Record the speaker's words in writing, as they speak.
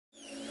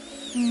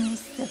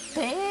Mr.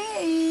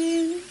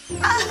 Pain.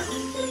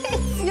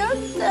 It's your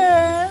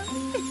turn.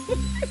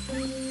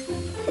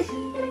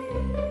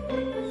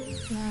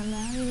 La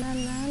la la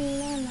la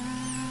la la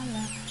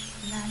la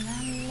la la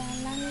la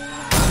la.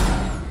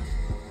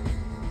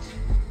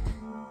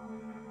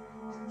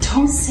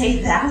 Don't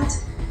say that.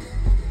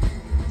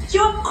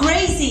 You're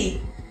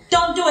crazy.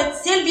 Don't do it,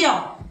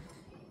 Silvio.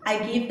 I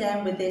give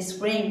them with this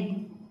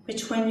ring,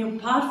 which when you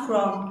part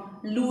from,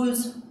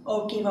 lose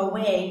or give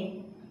away,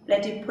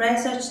 let it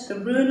presage the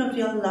ruin of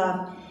your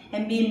love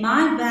and be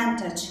my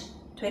vantage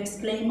to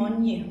exclaim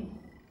on you.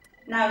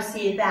 Now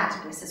see,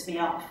 that pisses me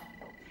off.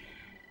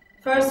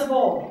 First of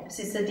all,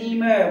 since the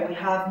demur, we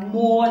have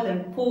more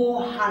than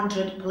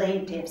 400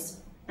 plaintiffs.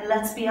 And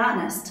let's be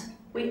honest,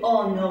 we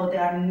all know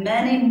there are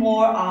many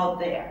more out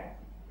there.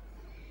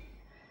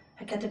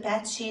 I got the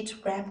bed sheet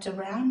wrapped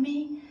around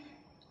me,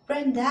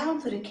 ran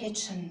down to the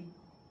kitchen,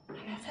 and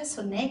I felt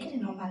so naked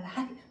in all my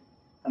life.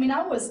 I mean,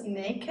 I was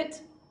naked.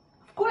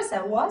 Of course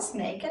I was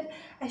naked.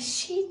 A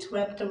sheet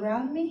wrapped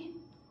around me.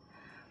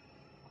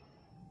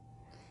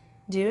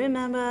 Do you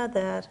remember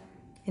that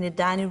in the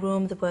dining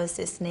room there was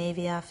this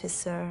Navy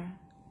officer?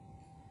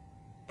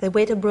 The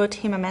waiter brought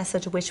him a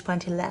message at which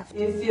point he left.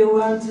 If you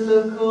want to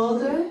look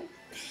older.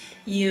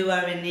 You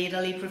are in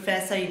Italy,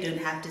 Professor. You don't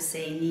have to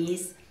say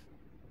niece.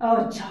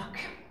 Oh, Chuck.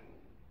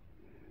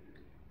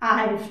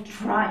 I've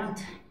tried.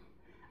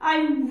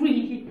 I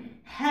really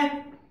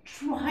have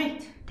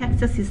tried.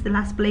 Texas is the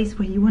last place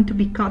where you want to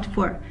be caught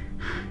for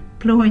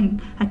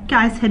blowing a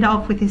guy's head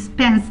off with his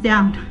pants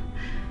down.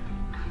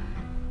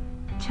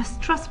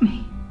 Just trust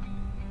me.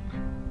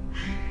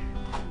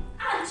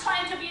 I'm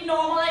trying to be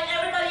normal like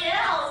everybody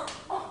else.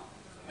 Oh.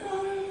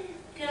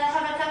 Can I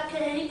have a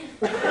cupcake?